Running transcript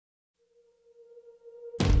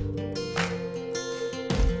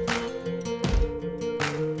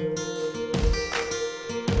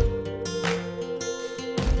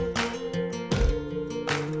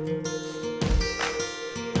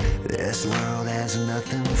now there's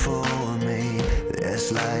nothing for me.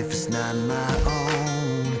 This life is not my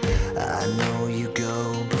own. I know you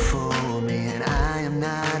go before me, and I am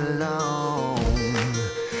not alone.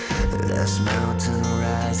 This mountain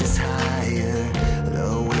rises higher,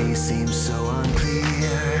 the way seems so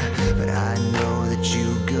unclear, but I know that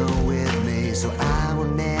you go with me, so I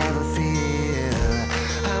will never fear.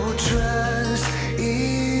 I will trust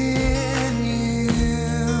in you.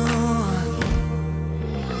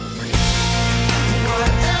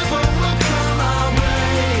 Whatever will come our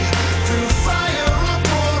way, through fire or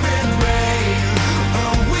pouring rain,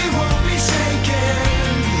 oh, we won't be shaken.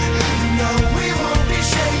 No, we won't be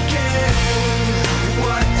shaken.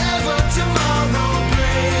 Whatever tomorrow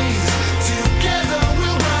brings, together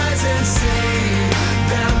we'll rise and sing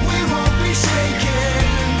that we won't be shaken.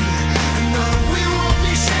 No, we won't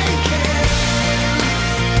be shaken.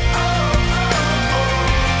 Oh, oh, oh.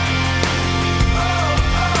 Oh,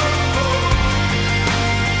 oh, oh.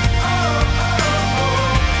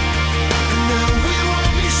 No, we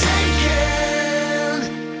won't be shaken.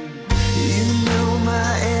 You know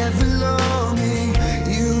my every longing.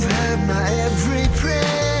 You've heard my every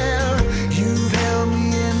prayer. You've held me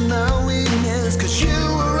in my weakness, 'cause you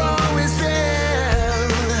were always there.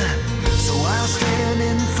 So I'll stand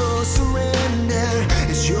in full surrender.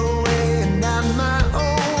 It's your way and not my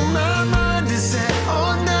own. My mind is set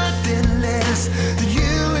on nothing less than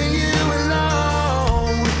you and you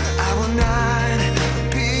alone. I will not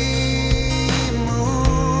be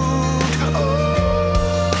moved.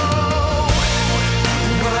 Oh,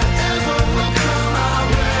 whatever will come our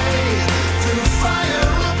way, through fire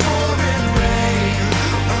or pouring rain,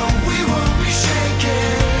 oh, we won't be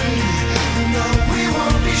shaken. No, we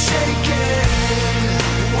won't be shaken.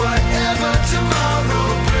 Whatever tomorrow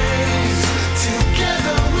brings,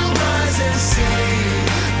 together we'll rise and sing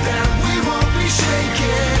that we won't be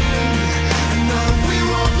shaken. No, we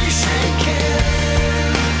won't be shaken.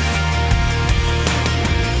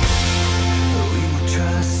 We will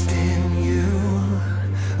trust in you.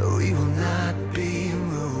 We will not be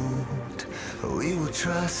moved. We will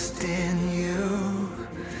trust in you,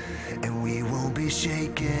 and we won't be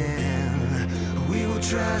shaken. We will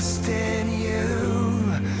trust in you.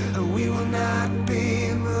 We will not be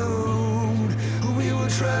moved. We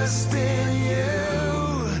will trust in